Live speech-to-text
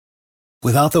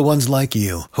Without the ones like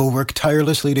you, who work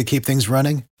tirelessly to keep things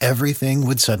running, everything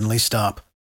would suddenly stop.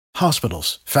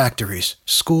 Hospitals, factories,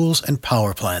 schools, and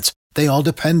power plants, they all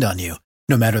depend on you.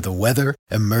 No matter the weather,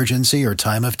 emergency, or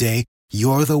time of day,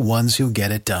 you're the ones who get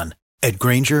it done. At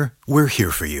Grainger, we're here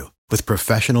for you with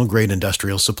professional-grade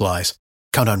industrial supplies.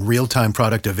 Count on real-time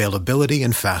product availability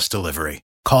and fast delivery.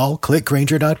 Call, click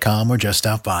Grainger.com, or just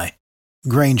stop by.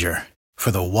 Grainger, for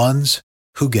the ones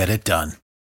who get it done.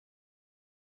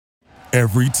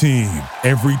 Every team,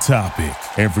 every topic,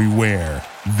 everywhere.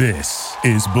 This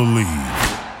is Believe.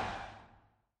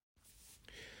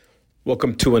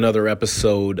 Welcome to another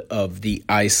episode of The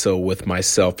ISO with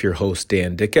myself, your host,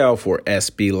 Dan Dickow for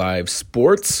SB Live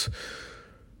Sports.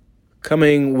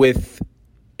 Coming with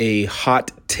a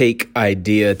hot take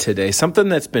idea today, something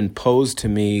that's been posed to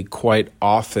me quite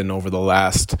often over the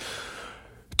last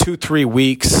 2-3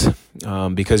 weeks,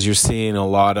 because you're seeing a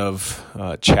lot of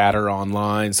chatter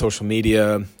online, social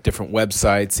media, different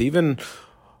websites, even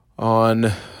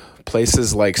on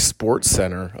places like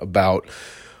SportsCenter about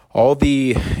all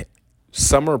the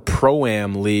summer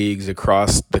pro-am leagues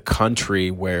across the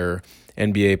country where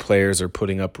NBA players are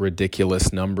putting up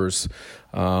ridiculous numbers.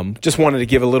 Just wanted to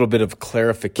give a little bit of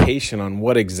clarification on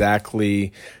what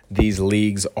exactly these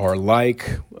leagues are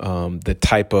like, the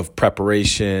type of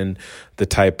preparation, the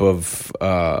type of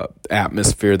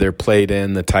atmosphere they're played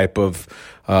in, the type of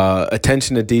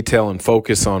attention to detail and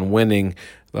focus on winning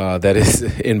that is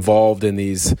involved in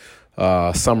these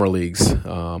summer leagues.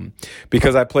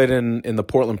 Because I played in the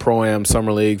Portland Pro-Am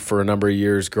Summer League for a number of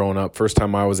years growing up. First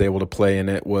time I was able to play in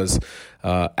it was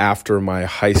after my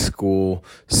high school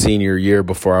senior year,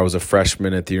 before I was a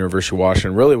freshman at the University of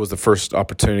Washington. Really, it was the first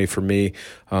opportunity for me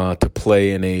to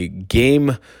play in a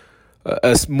game,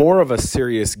 more of a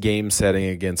serious game setting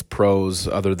against pros,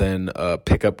 other than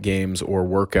pickup games or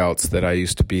workouts that I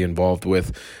used to be involved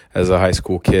with as a high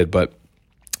school kid. But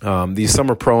these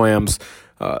summer pro-ams,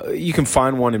 you can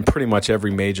find one in pretty much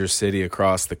every major city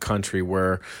across the country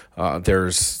where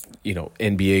there's,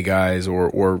 NBA guys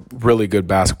or really good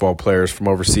basketball players from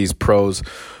overseas pros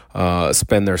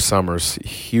spend their summers.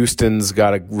 Houston's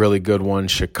got a really good one.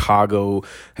 Chicago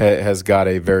has got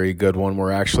a very good one,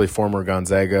 where actually former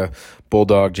Gonzaga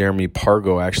Bulldog Jeremy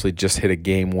Pargo actually just hit a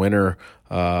game winner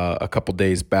a couple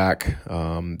days back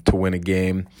to win a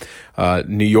game.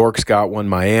 New York's got one.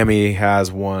 Miami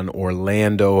has one.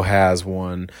 Orlando has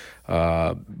one.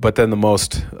 But then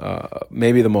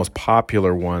maybe the most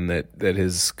popular one that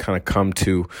has kind of come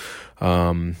to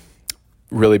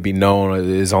really be known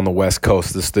is on the West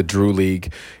Coast. This is the Drew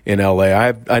League in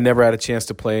LA. I never had a chance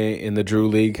to play in the Drew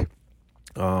League,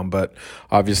 but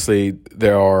obviously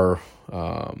there are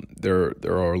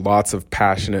lots of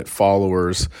passionate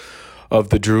followers of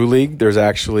the Drew League. There's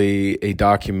actually a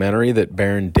documentary that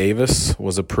Baron Davis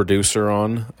was a producer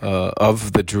on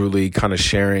of the Drew League, kind of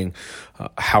sharing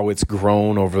how it's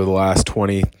grown over the last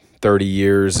 20, 30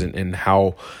 years and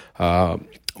how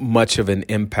much of an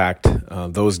impact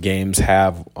those games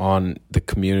have on the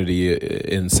community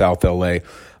in South LA.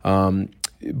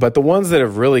 But the ones that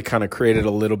have really kind of created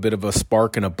a little bit of a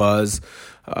spark and a buzz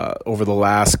over the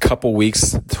last couple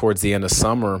weeks towards the end of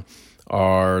summer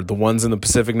are the ones in the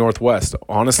Pacific Northwest.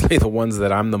 Honestly, the ones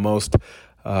that I'm the most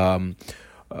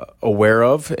aware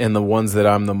of and the ones that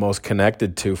I'm the most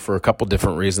connected to for a couple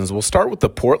different reasons. We'll start with the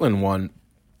Portland one.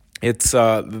 It's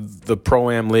the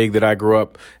Pro-Am League that I grew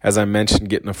up, as I mentioned,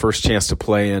 getting the first chance to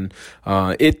play in.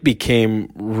 It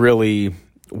became really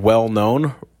well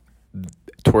known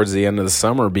towards the end of the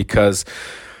summer because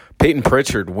Peyton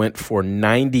Pritchard went for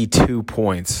 92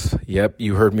 points. Yep,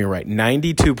 you heard me right.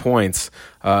 92 points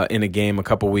in a game a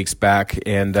couple weeks back.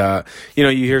 And, you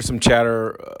hear some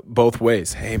chatter both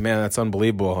ways. Hey, man, that's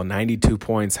unbelievable. 92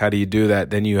 points. How do you do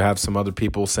that? Then you have some other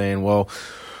people saying, well,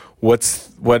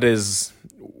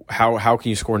 how can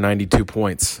you score 92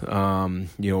 points?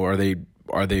 Are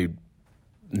they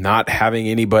not having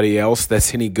anybody else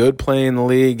that's any good playing in the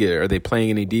league? Are they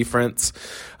playing any defense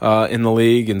in the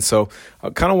league? And so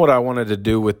kind of what I wanted to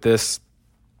do with this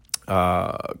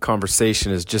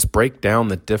conversation is just break down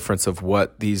the difference of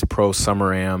what these pro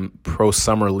summer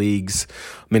leagues,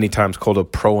 many times called a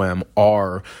pro-am,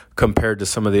 are compared to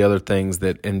some of the other things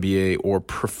that NBA or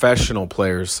professional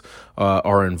players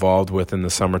are involved with in the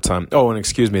summertime. Oh, and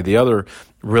excuse me, the other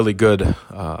really good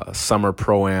summer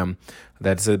pro-am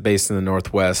that's based in the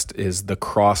Northwest is the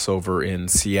Crossover in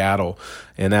Seattle,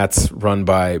 and that's run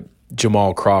by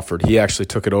Jamal Crawford. He actually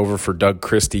took it over for Doug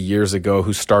Christie years ago,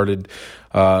 who started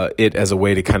it as a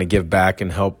way to kind of give back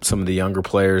and help some of the younger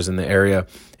players in the area.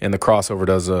 And the Crossover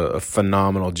does a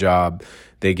phenomenal job.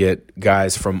 They get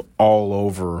guys from all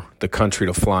over the country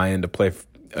to fly in to play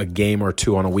a game or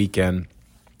two on a weekend.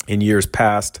 In years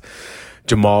past,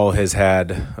 Jamal has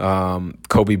had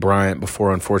Kobe Bryant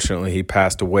before, unfortunately, he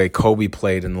passed away. Kobe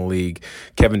played in the league.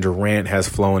 Kevin Durant has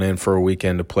flown in for a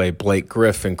weekend to play. Blake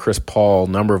Griffin, Chris Paul, a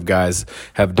number of guys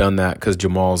have done that because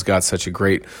Jamal's got such a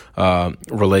great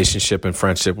relationship and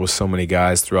friendship with so many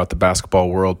guys throughout the basketball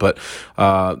world. But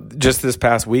just this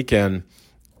past weekend,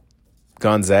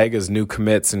 Gonzaga's new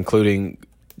commits, including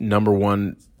number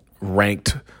one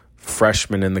ranked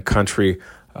freshman in the country,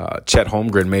 Chet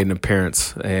Holmgren, made an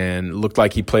appearance and looked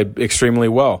like he played extremely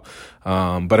well.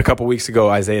 But a couple weeks ago,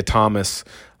 Isaiah Thomas,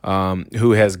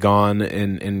 who has gone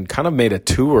and kind of made a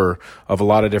tour of a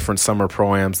lot of different summer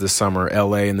pro-ams this summer,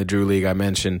 L.A. in the Drew League, I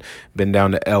mentioned, been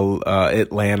down to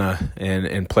Atlanta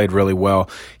and played really well.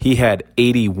 He had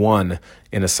 81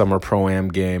 in a summer pro-am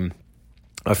game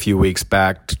a few weeks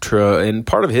back. And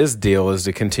part of his deal is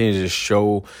to continue to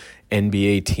show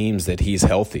NBA teams that he's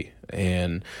healthy.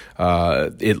 And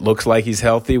it looks like he's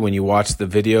healthy. When you watch the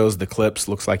videos, the clips,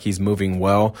 looks like he's moving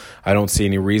well. I don't see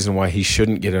any reason why he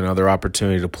shouldn't get another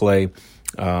opportunity to play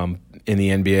in the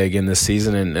NBA again this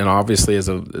season. And obviously, as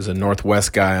a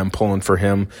Northwest guy, I'm pulling for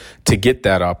him to get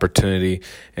that opportunity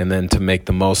and then to make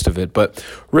the most of it. But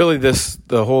really,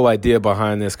 the whole idea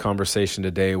behind this conversation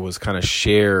today was kind of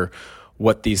share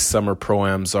what these summer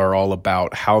pro-ams are all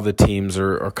about, how the teams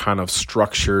are kind of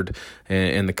structured,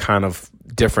 and the kind of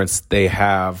difference they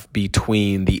have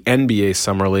between the NBA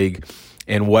Summer League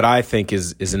and what I think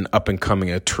is an up-and-coming,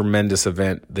 a tremendous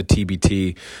event, the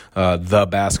TBT, the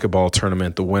basketball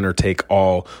tournament, the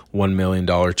winner-take-all $1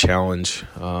 million challenge.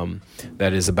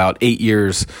 That is about 8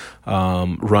 years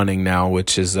running now,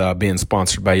 which is being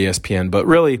sponsored by ESPN. But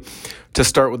really, to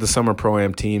start with the summer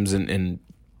pro-am teams and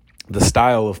the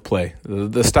style of play.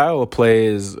 The style of play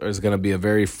is going to be a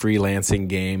very freelancing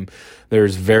game.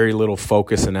 There's very little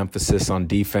focus and emphasis on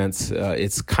defense.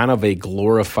 It's kind of a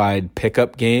glorified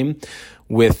pickup game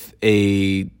with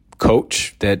a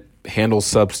coach that handles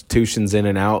substitutions in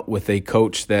and out, with a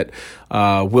coach that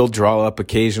will draw up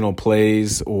occasional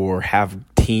plays or have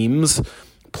teams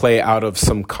play out of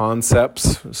some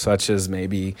concepts, such as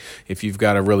maybe if you've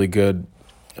got a really good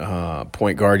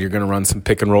point guard, you're going to run some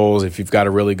pick and rolls. If you've got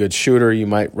a really good shooter, you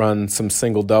might run some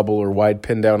single double or wide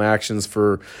pin down actions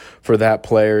for that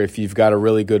player. If you've got a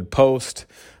really good post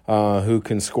who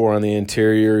can score on the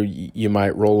interior, you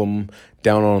might roll them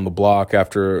down on the block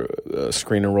after a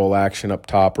screen and roll action up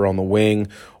top or on the wing,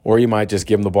 or you might just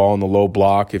give them the ball in the low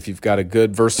block. If you've got a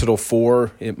good versatile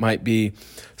four, it might be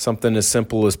something as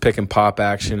simple as pick and pop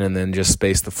action and then just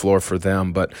space the floor for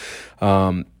them. But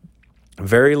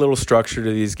very little structure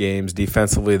to these games.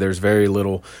 Defensively, there's very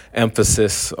little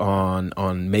emphasis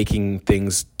on making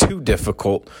things too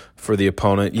difficult for the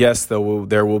opponent. Yes, there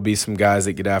will be some guys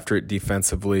that get after it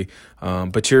defensively,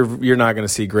 but you're not going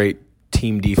to see great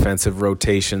team defensive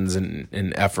rotations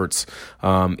and efforts.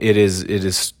 It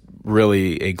is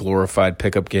really a glorified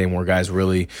pickup game where guys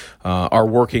really are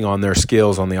working on their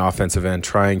skills on the offensive end,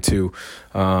 trying to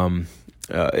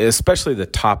especially the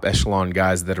top echelon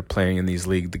guys that are playing in these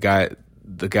leagues,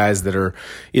 the guys that are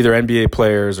either NBA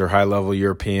players or high-level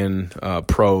European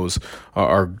pros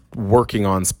are working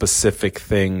on specific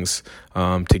things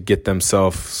to get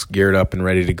themselves geared up and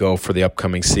ready to go for the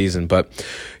upcoming season. But,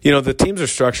 the teams are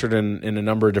structured in a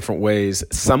number of different ways.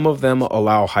 Some of them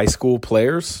allow high school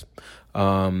players.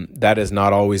 That is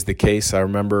not always the case. I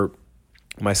remember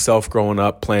myself growing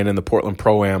up playing in the Portland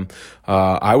Pro-Am.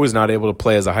 I was not able to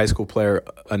play as a high school player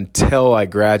until I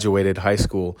graduated high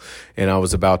school and I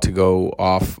was about to go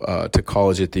off to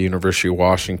college at the University of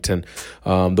Washington.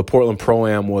 The Portland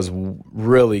Pro-Am was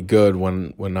really good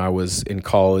when I was in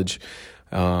college.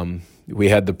 We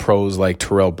had the pros like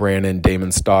Terrell Brandon, Damon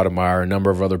Stoudemire, a number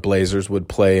of other Blazers would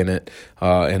play in it,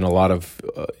 and a lot of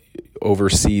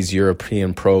overseas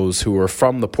European pros who were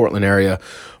from the Portland area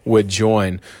would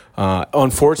join.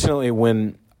 Unfortunately,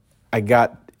 when I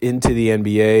got into the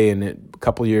NBA and a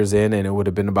couple years in, and it would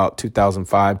have been about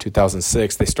 2005,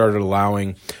 2006, they started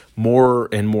allowing more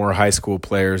and more high school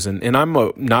players. And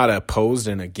I'm not opposed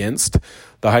and against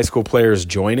the high school players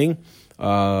joining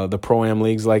the Pro-Am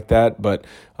leagues like that. But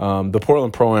the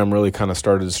Portland Pro-Am really kind of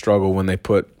started to struggle when they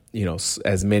put,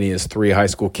 as many as 3 high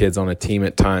school kids on a team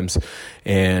at times,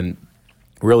 and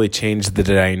really changed the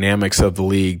dynamics of the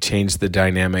league, changed the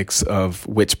dynamics of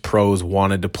which pros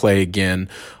wanted to play again,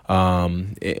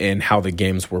 and how the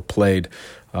games were played.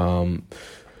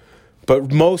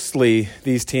 But mostly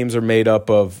these teams are made up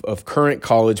of current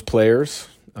college players,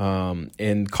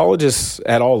 and colleges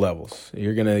at all levels.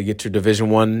 You're going to get your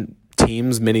Division I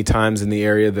teams many times in the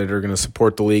area that are going to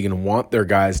support the league and want their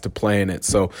guys to play in it.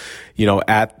 So,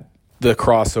 at the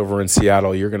crossover in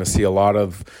Seattle. You're going to see a lot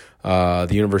of the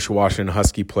University of Washington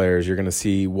Husky players. You're going to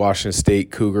see Washington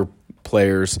State Cougar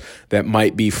players that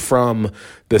might be from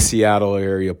the Seattle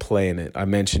area playing it. I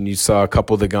mentioned you saw a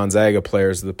couple of the Gonzaga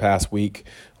players the past week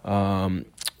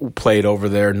played over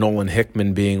there, Nolan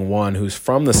Hickman being one who's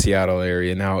from the Seattle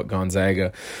area now at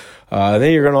Gonzaga.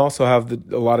 Then you're going to also have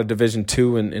a lot of Division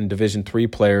II and Division III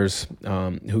players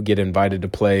who get invited to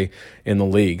play in the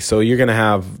league. So you're going to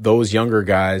have those younger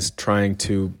guys trying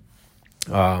to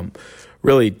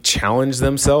really challenge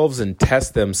themselves and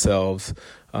test themselves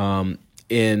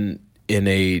in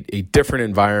a different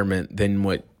environment than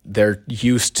what they're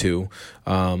used to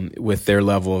with their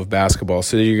level of basketball.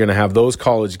 So you're going to have those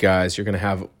college guys. You're going to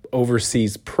have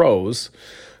overseas pros,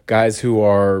 guys who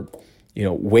are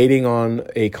waiting on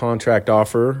a contract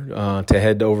offer to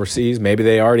head overseas. Maybe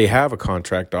they already have a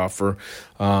contract offer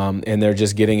and they're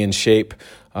just getting in shape.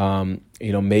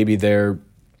 Maybe they're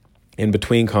in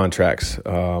between contracts.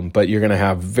 But you're going to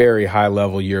have very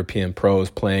high-level European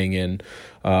pros playing in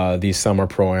these summer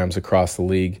pro-ams across the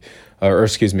league,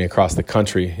 across the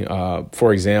country.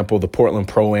 For example, the Portland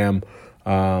Pro-Am,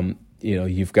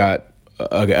 you've got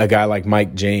a guy like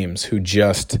Mike James who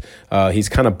just he's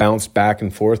kind of bounced back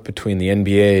and forth between the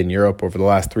NBA and Europe over the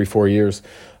last 3-4 years.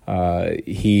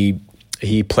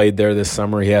 He played there this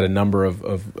summer. He had a number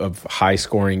of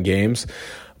high-scoring games.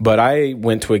 But I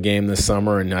went to a game this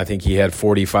summer, and I think he had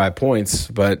 45 points.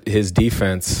 But his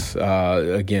defense,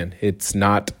 again, it's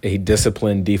not a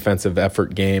disciplined defensive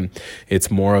effort game. It's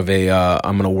more of a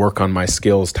I'm going to work on my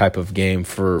skills type of game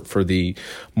for the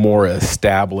more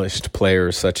established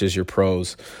players, such as your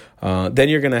pros. Then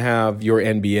you're going to have your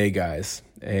NBA guys.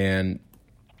 And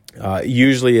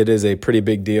usually it is a pretty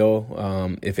big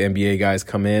deal if NBA guys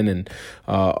come in and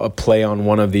play on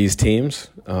one of these teams.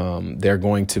 They're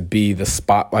going to be the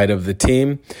spotlight of the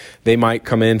team. They might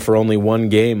come in for only one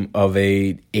game of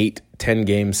a 8-10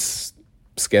 games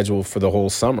schedule for the whole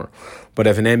summer. But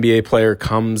if an NBA player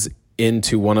comes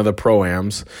into one of the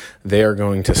pro-ams, they're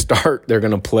going to start. They're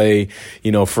going to play,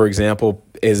 for example,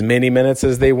 as many minutes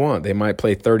as they want. They might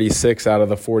play 36 out of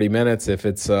the 40 minutes if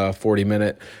it's a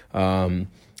 40-minute 2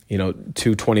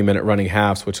 20-minute running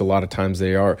halves, which a lot of times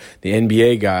they are. The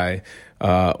NBA guy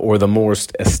or the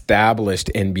most established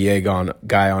NBA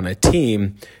guy on a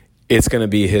team, it's going to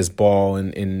be his ball,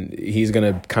 and he's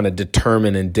going to kind of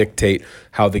determine and dictate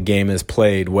how the game is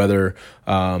played, whether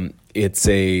it's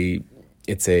a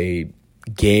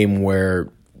game where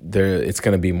it's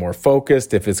going to be more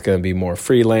focused, if it's going to be more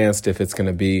freelanced, if it's going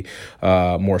to be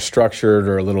more structured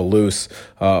or a little loose.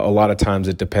 A lot of times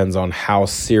it depends on how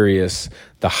serious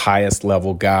the highest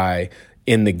level guy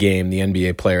in the game, the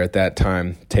NBA player at that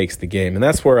time, takes the game. And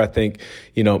that's where I think,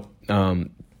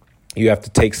 you have to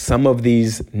take some of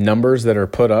these numbers that are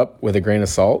put up with a grain of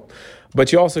salt,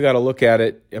 but you also got to look at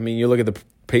it. I mean, you look at the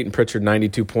Peyton Pritchard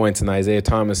 92 points and Isaiah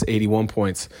Thomas 81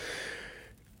 points.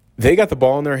 They got the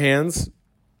ball in their hands.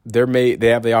 They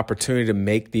have the opportunity to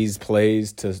make these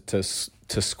plays to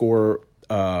score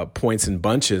points in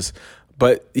bunches,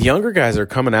 but younger guys are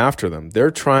coming after them.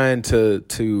 They're trying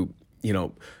to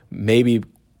maybe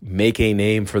make a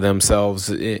name for themselves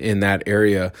in that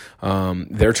area.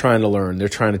 They're trying to learn. They're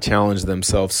trying to challenge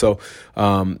themselves. So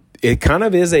it kind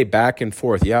of is a back and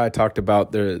forth. Yeah, I talked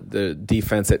about the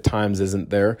defense at times isn't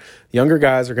there. Younger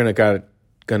guys are going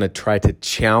to try to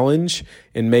challenge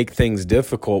and make things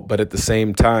difficult, but at the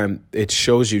same time, it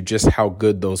shows you just how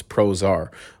good those pros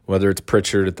are, whether it's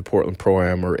Pritchard at the Portland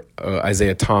Pro-Am or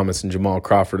Isaiah Thomas and Jamal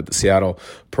Crawford at the Seattle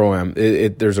Pro-Am.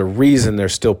 There's a reason they're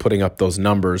still putting up those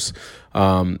numbers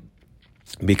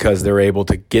because they're able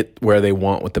to get where they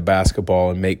want with the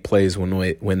basketball and make plays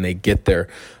when they get there.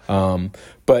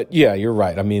 But yeah, you're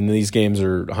right. I mean, these games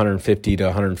are 150 to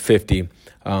 150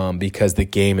 because the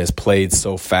game is played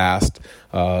so fast,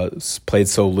 played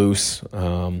so loose.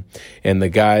 And the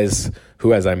guys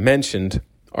who, as I mentioned,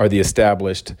 are the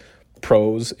established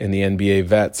pros and the NBA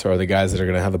vets are the guys that are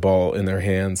going to have the ball in their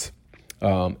hands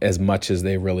as much as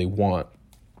they really want.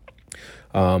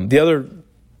 The other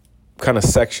kind of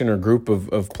section or group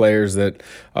of players that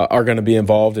are going to be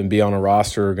involved and be on a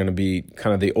roster are going to be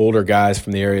kind of the older guys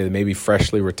from the area that may be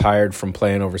freshly retired from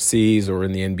playing overseas or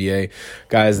in the NBA,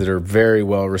 guys that are very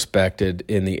well respected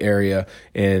in the area,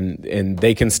 and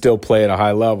they can still play at a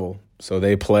high level. So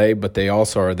they play, but they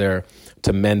also are there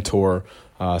to mentor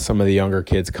some of the younger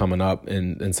kids coming up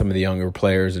and some of the younger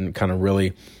players and kind of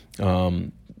really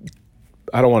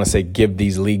I don't want to say give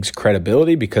these leagues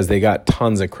credibility because they got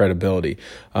tons of credibility,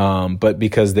 but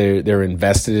because they're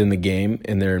invested in the game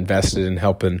and they're invested in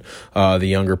helping the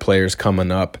younger players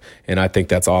coming up, and I think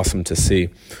that's awesome to see.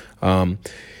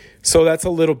 So that's a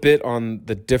little bit on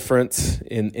the difference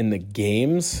in the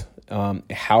games,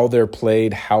 how they're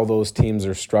played, how those teams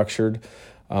are structured.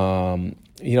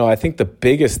 I think the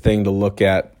biggest thing to look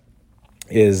at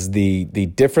is the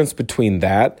difference between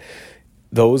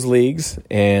those leagues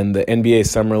and the NBA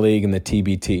Summer League and the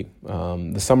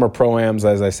TBT. The Summer Pro-Ams,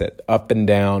 as I said, up and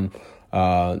down,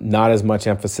 not as much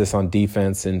emphasis on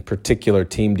defense, in particular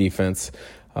team defense,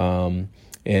 and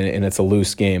it's a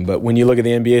loose game. But when you look at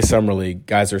the NBA Summer League,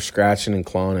 guys are scratching and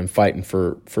clawing and fighting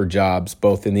for jobs,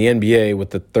 both in the NBA with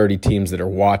the 30 teams that are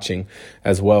watching,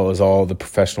 as well as all the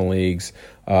professional leagues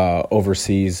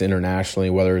overseas, internationally,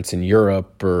 whether it's in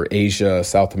Europe or Asia,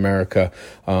 South America.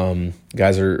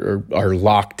 Guys are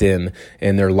locked in,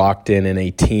 and they're locked in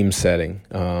a team setting.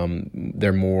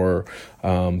 They're more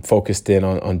focused in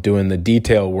on doing the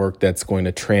detail work that's going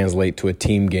to translate to a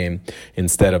team game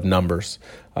instead of numbers.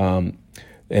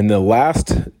 And the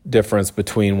last difference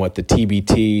between what the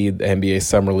TBT, the NBA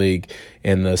Summer League,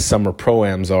 and the Summer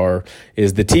Pro-Ams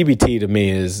is the TBT to me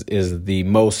is the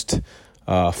most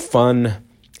fun,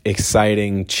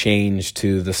 exciting change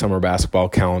to the summer basketball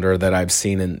calendar that I've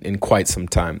seen in quite some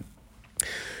time.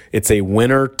 It's a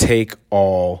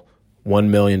winner-take-all $1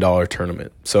 million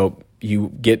tournament. So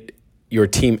you get your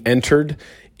team entered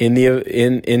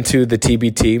into the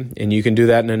TBT, and you can do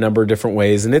that in a number of different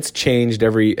ways. And it's changed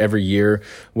every year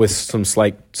with some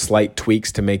slight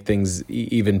tweaks to make things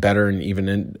even better and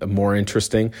even more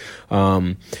interesting.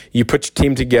 You put your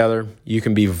team together. You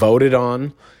can be voted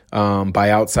on by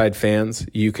outside fans.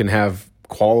 You can have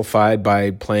qualified by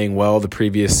playing well the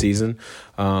previous season,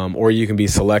 or you can be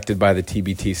selected by the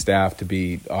TBT staff to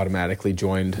be automatically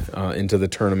joined into the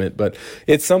tournament. But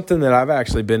it's something that I've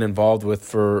actually been involved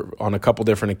with on a couple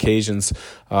different occasions.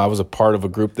 I was a part of a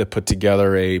group that put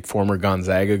together a former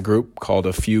Gonzaga group called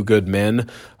A Few Good Men.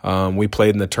 We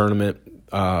played in the tournament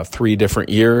 3 different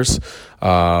years.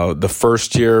 The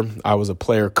first year, I was a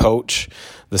player coach.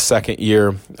 The second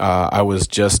year, I was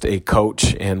just a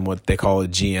coach and what they call a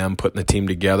GM, putting the team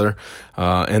together.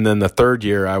 And then the third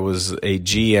year, I was a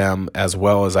GM, as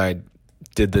well as I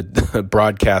did the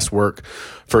broadcast work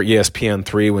for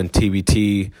ESPN3 when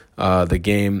TBT, the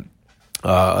game,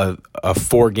 a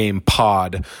 4-game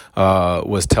pod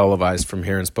was televised from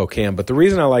here in Spokane. But the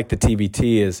reason I like the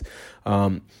TBT is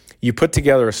you put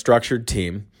together a structured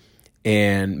team,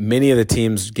 and many of the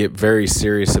teams get very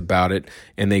serious about it,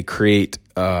 and they create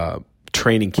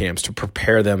training camps to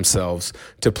prepare themselves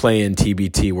to play in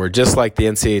TBT, where just like the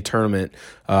NCAA tournament,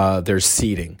 there's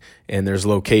seeding and there's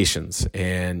locations,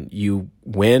 and you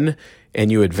win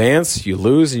and you advance, you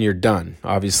lose and you're done.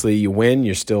 Obviously, you win,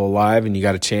 you're still alive, and you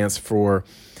got a chance for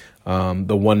the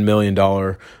 $1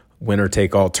 million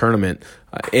winner-take-all tournament.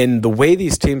 And the way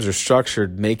these teams are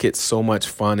structured make it so much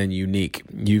fun and unique.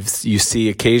 You see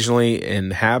occasionally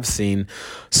and have seen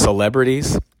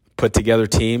celebrities put together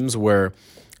teams where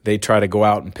they try to go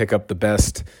out and pick up the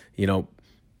best,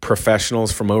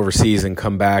 professionals from overseas and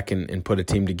come back and put a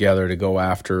team together to go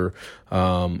after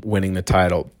winning the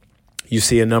title. You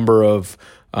see a number of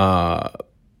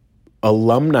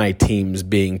alumni teams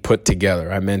being put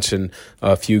together. I mentioned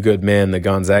A Few Good Men, the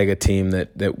Gonzaga team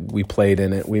that we played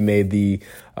in it. We made the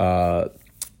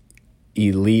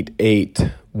Elite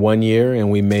 8 one year, and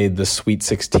we made the Sweet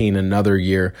 16 another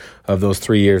year. Of those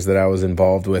 3 years that I was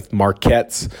involved with,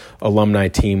 Marquette's alumni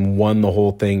team won the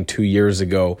whole thing 2 years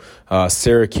ago.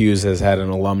 Syracuse has had an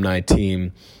alumni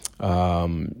team.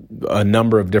 A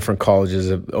number of different colleges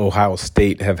of Ohio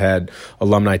State have had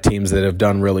alumni teams that have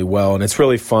done really well, and it's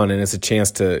really fun, and it's a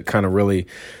chance to kind of really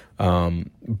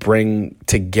bring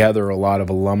together a lot of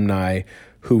alumni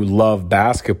who love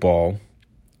basketball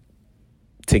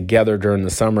together during the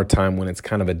summertime when it's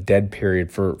kind of a dead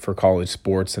period for college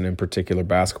sports, and in particular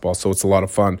basketball. So it's a lot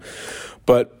of fun.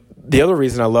 But the other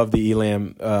reason I love the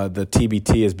ELAM, the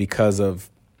TBT, is because of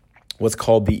what's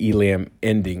called the ELAM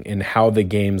ending and how the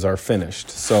games are finished.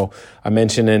 So I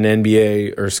mentioned I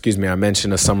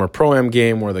mentioned a summer pro-am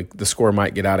game where the score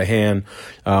might get out of hand.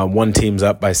 One team's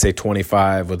up by, say,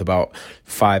 25 with about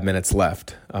 5 minutes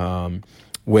left.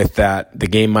 With that, the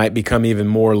game might become even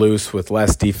more loose with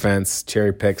less defense,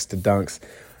 cherry picks to dunks.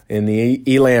 In the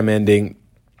ELAM ending,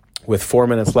 with 4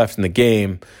 minutes left in the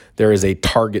game, there is a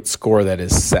target score that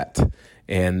is set.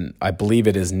 And I believe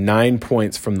it is 9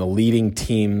 points from the leading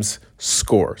team's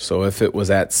score. So if it was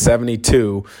at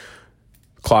 72,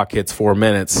 clock hits 4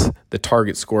 minutes, the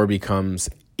target score becomes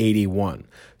 81.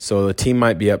 So the team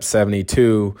might be up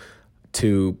 72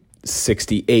 to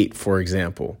 68, for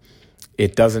example.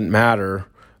 It doesn't matter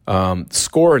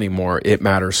score anymore. It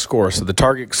matters score. So the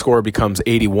target score becomes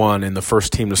 81, and the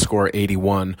first team to score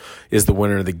 81 is the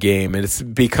winner of the game. And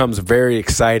it becomes very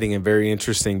exciting and very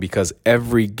interesting because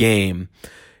every game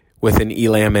with an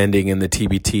ELAM ending in the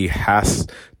TBT has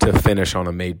to finish on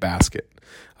a made basket.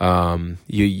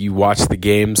 You watch the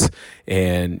games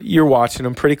and you're watching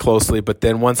them pretty closely, but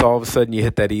then once all of a sudden you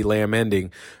hit that ELAM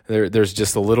ending, there's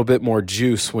just a little bit more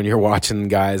juice when you're watching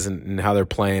guys and how they're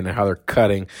playing and how they're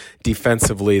cutting.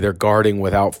 Defensively, they're guarding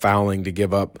without fouling to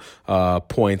give up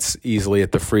points easily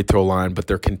at the free throw line, but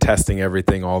they're contesting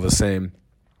everything all the same.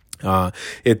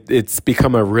 It's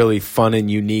become a really fun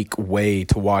and unique way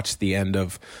to watch the end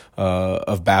of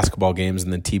basketball games in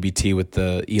the TBT with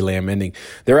the ELAM ending.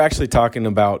 They're actually talking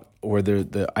about, or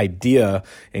the idea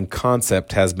and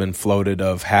concept has been floated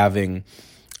of having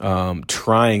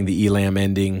trying the ELAM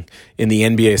ending in the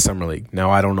NBA Summer League. Now,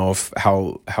 I don't know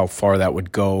how far that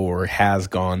would go or has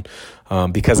gone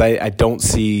because I don't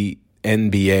see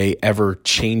NBA ever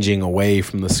changing away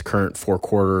from this current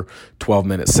 4-quarter,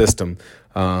 12-minute system.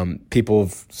 People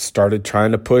have started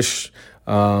trying to push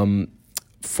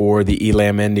for the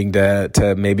ELAM ending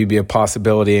to maybe be a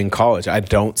possibility in college. I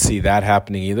don't see that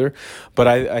happening either, but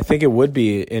I think it would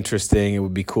be interesting. It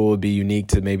would be cool. It would be unique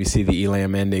to maybe see the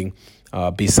ELAM ending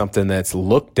be something that's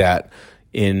looked at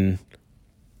in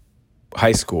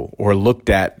high school or looked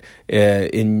at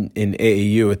in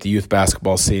AAU at the youth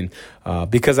basketball scene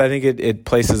because I think it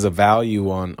places a value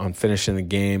on finishing the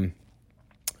game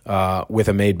with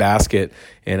a made basket,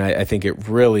 and I think it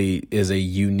really is a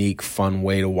unique, fun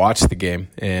way to watch the game,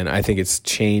 and I think it's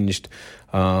changed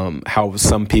how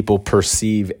some people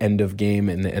perceive end of game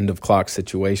and the end of clock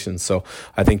situations, so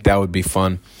I think that would be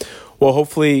fun. Well,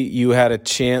 hopefully you had a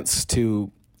chance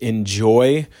to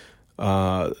enjoy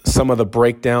some of the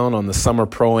breakdown on the summer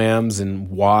pro-ams and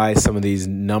why some of these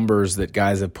numbers that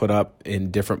guys have put up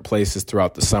in different places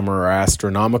throughout the summer are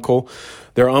astronomical.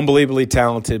 They're unbelievably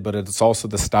talented, but it's also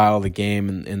the style of the game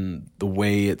and the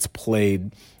way it's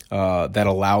played that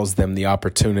allows them the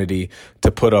opportunity to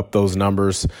put up those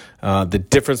numbers. The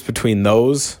difference between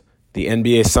those, the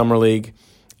NBA Summer League,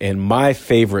 and my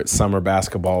favorite summer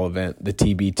basketball event, the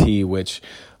TBT, which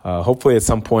hopefully at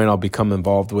some point I'll become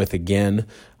involved with again,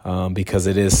 because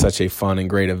it is such a fun and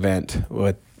great event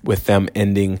with them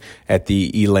ending at the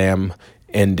ELAM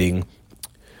ending.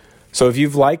 So if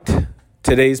you've liked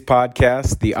today's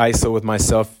podcast, The ISO with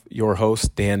myself, your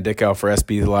host, Dan Dickau for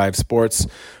SB Live Sports,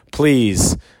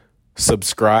 please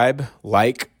subscribe,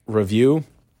 like, review.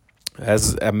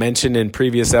 As I mentioned in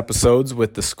previous episodes,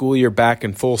 with the school year back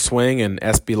in full swing and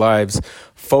SB Live's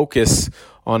focus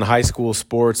on high school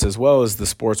sports as well as the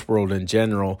sports world in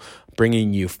general,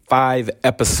 bringing you 5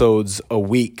 episodes a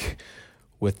week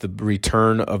with the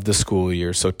return of the school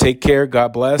year. So take care.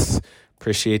 God bless.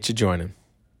 Appreciate you joining.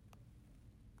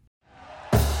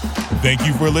 Thank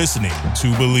you for listening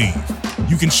to Believe.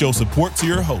 You can show support to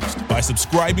your host by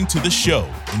subscribing to the show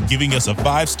and giving us a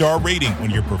 5-star rating on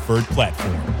your preferred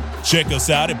platform. Check us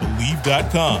out at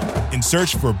Believe.com and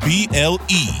search for BLEAV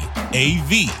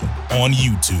on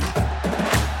YouTube.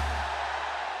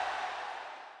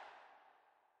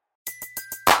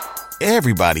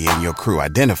 Everybody in your crew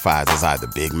identifies as either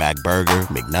Big Mac Burger,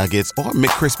 McNuggets, or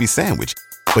McCrispy Sandwich.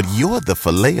 But you're the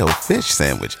Filet-O-Fish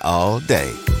Sandwich all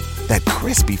day. That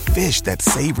crispy fish, that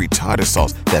savory tartar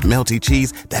sauce, that melty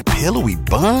cheese, that pillowy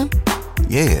bun.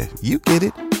 Yeah, you get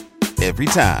it. Every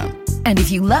time. And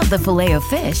if you love the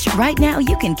Filet-O-Fish, right now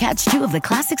you can catch 2 of the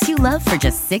classics you love for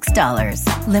just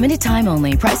 $6. Limited time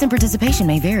only. Price and participation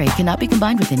may vary. Cannot be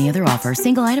combined with any other offer.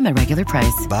 Single item at regular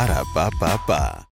price. Ba-da-ba-ba-ba.